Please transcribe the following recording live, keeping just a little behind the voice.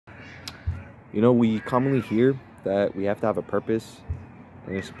You know, we commonly hear that we have to have a purpose,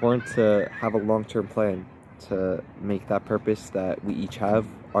 and it's important to have a long-term plan to make that purpose that we each have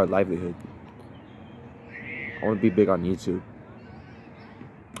our livelihood. I want to be big on YouTube.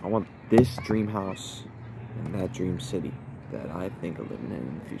 I want this dream house and that dream city that I think of living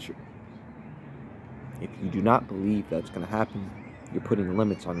in the future. If you do not believe that's going to happen, you're putting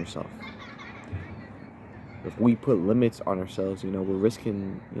limits on yourself. If we put limits on ourselves, you know, we're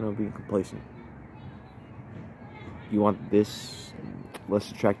risking, you know, being complacent. You want this less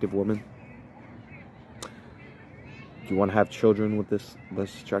attractive woman? Do you want to have children with this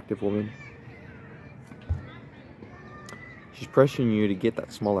less attractive woman? She's pressuring you to get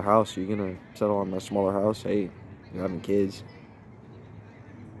that smaller house. You're gonna settle on that smaller house. Hey, you're having kids.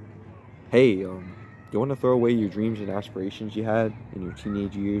 Hey, you want to throw away your dreams and aspirations you had in your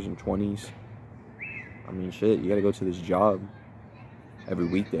teenage years and 20s? I mean, shit, you gotta go to this job every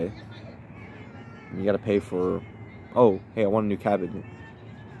weekday. And you gotta pay for, oh, hey, I want a new cabinet.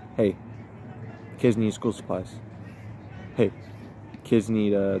 Hey, kids need school supplies. Hey, kids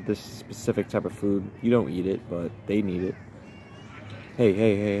need this specific type of food. You don't eat it, but they need it.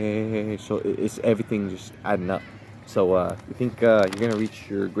 Hey. So it's everything just adding up. So you think you're gonna reach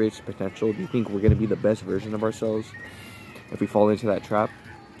your greatest potential? Do you think we're gonna be the best version of ourselves if we fall into that trap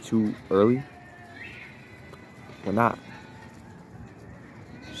too early? We're not.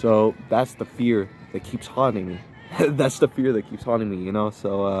 So that's the fear that keeps haunting me. That's the fear that keeps haunting me, you know?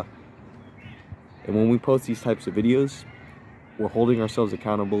 So, and when we post these types of videos, we're holding ourselves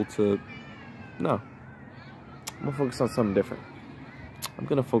accountable to, no, I'm gonna focus on something different. I'm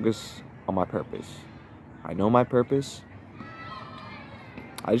gonna focus on my purpose. I know my purpose.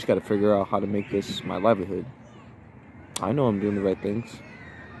 I just gotta figure out how to make this my livelihood. I know I'm doing the right things.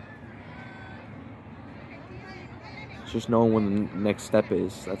 It's just knowing when the next step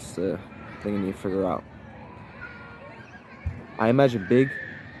is. That's the thing I need to figure out. I imagine big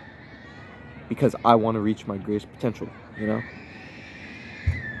because I want to reach my greatest potential, you know?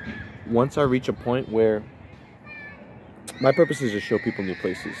 Once I reach a point where my purpose is to show people new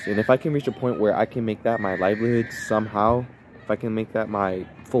places, and if I can reach a point where I can make that my livelihood somehow, if I can make that my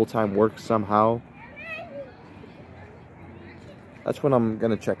full-time work somehow, that's when I'm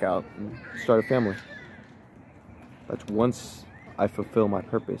gonna check out and start a family. That's once I fulfill my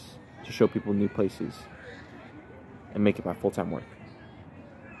purpose to show people new places and make it my full-time work.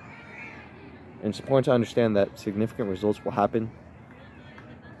 And it's important to understand that significant results will happen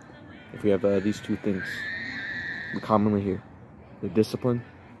if we have these two things we commonly hear: the discipline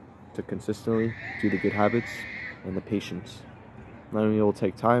to consistently do the good habits, and the patience. Not only will it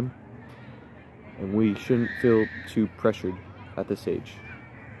take time, and we shouldn't feel too pressured at this age.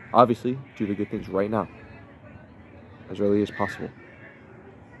 Obviously, do the good things right now, as early as possible.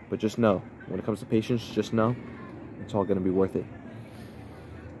 But just know, when it comes to patience, just know it's all going to be worth it.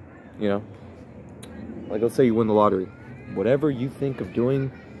 You know? Like, let's say you win the lottery. Whatever you think of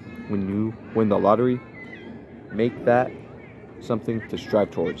doing when you win the lottery, make that something to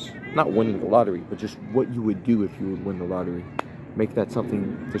strive towards. Not winning the lottery, but just what you would do if you would win the lottery. Make that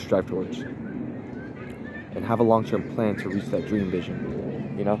something to strive towards. And have a long-term plan to reach that dream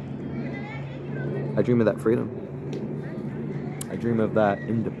vision. You know? I dream of that freedom. I dream of that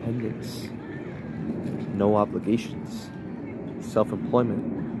independence. No obligations.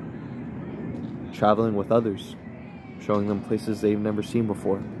 Self-employment. Traveling with others. Showing them places they've never seen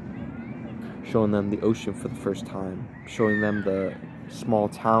before. Showing them the ocean for the first time. Showing them the small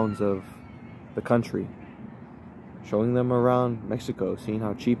towns of the country. Showing them around Mexico, seeing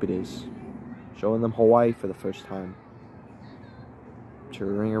how cheap it is. Showing them Hawaii for the first time.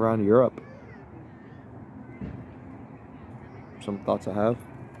 Touring around Europe. Some thoughts I have.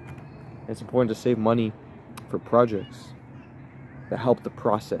 It's important to save money for projects that help the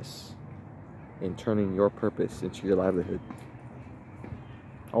process in turning your purpose into your livelihood.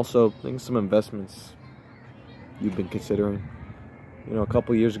 Also, think of some investments you've been considering. You know, a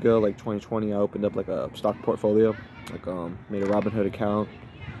couple years ago, like 2020, I opened up like a stock portfolio, like made a Robinhood account,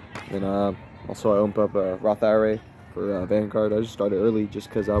 and also I opened up a Roth IRA for Vanguard. I just started early just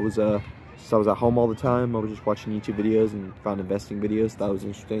because I was at home all the time. I was just watching YouTube videos and found investing videos that was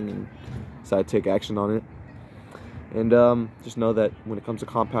interesting and decided to take action on it. And just know that when it comes to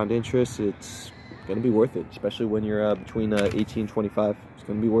compound interest, it's going to be worth it, especially when you're between 18 and 25. It's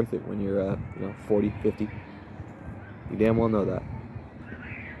going to be worth it when you're, 40, 50. You damn well know that.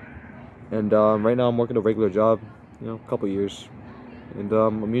 And right now I'm working a regular job, a couple years. And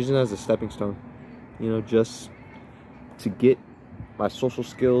I'm using it as a stepping stone, just to get my social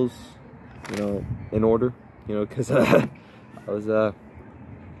skills, in order, because I was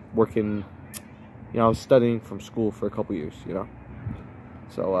working you know, I was studying from school for a couple years, you know.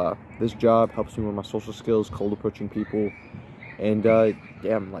 So this job helps me with my social skills, cold approaching people, and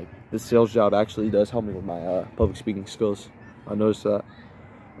damn, like this sales job actually does help me with my public speaking skills. I noticed that.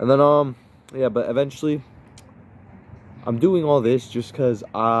 And then yeah, but eventually I'm doing all this just because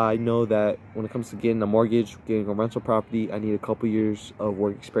I know that when it comes to getting a mortgage, getting a rental property, I need a couple years of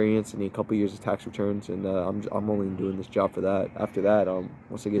work experience. I need a couple years of tax returns, and I'm only doing this job for that. After that,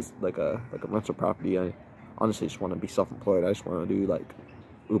 once I get like a rental property, I honestly just want to be self-employed. I just want to do like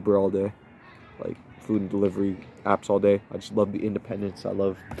Uber all day, like food and delivery apps all day. I just love the independence. I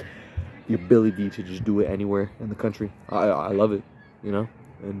love the ability to just do it anywhere in the country. I love it, you know,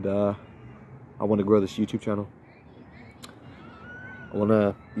 and I want to grow this YouTube channel. I want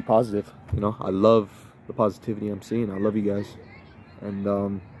to be positive, you know. I love the positivity I'm seeing. I love you guys. And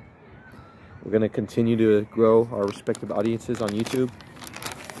we're going to continue to grow our respective audiences on YouTube.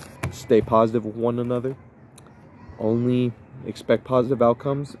 Stay positive with one another. Only expect positive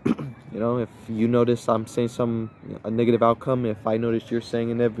outcomes. You know, if you notice I'm saying a negative outcome, if I notice you're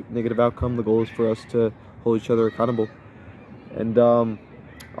saying a negative outcome, the goal is for us to hold each other accountable. And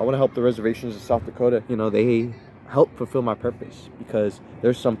I want to help the reservations of South Dakota. You know, they help fulfill my purpose, because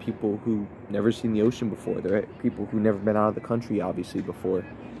there's some people who never seen the ocean before. There are people who never been out of the country, obviously, before.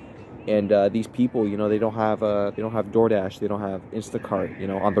 And these people, you know, they don't have DoorDash, they don't have Instacart, you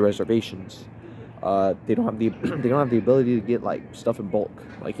know, on the reservations. They don't have the ability to get like stuff in bulk.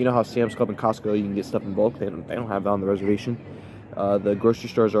 Like, you know how Sam's Club and Costco, you can get stuff in bulk. They don't have that on the reservation. The grocery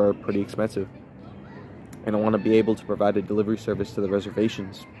stores are pretty expensive. And I want to be able to provide a delivery service to the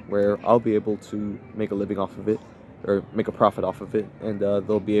reservations where I'll be able to make a living off of it, or make a profit off of it, and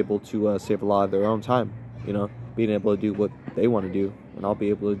they'll be able to save a lot of their own time, you know, being able to do what they want to do, and I'll be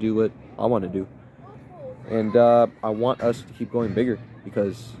able to do what I want to do. And I want us to keep going bigger,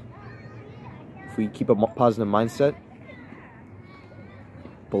 because if we keep a positive mindset,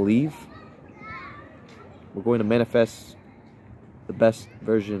 believe, we're going to manifest the best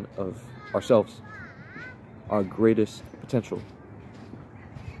version of ourselves, our greatest potential.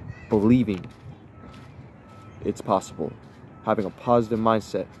 Believing it's possible, having a positive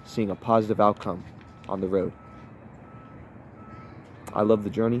mindset, seeing a positive outcome on the road. I love the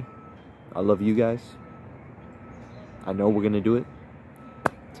journey. I love you guys. I know we're gonna do it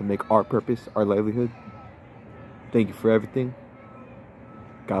to make our purpose our livelihood. Thank you for everything.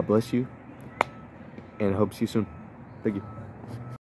 God bless you, and I hope to see you soon. Thank you.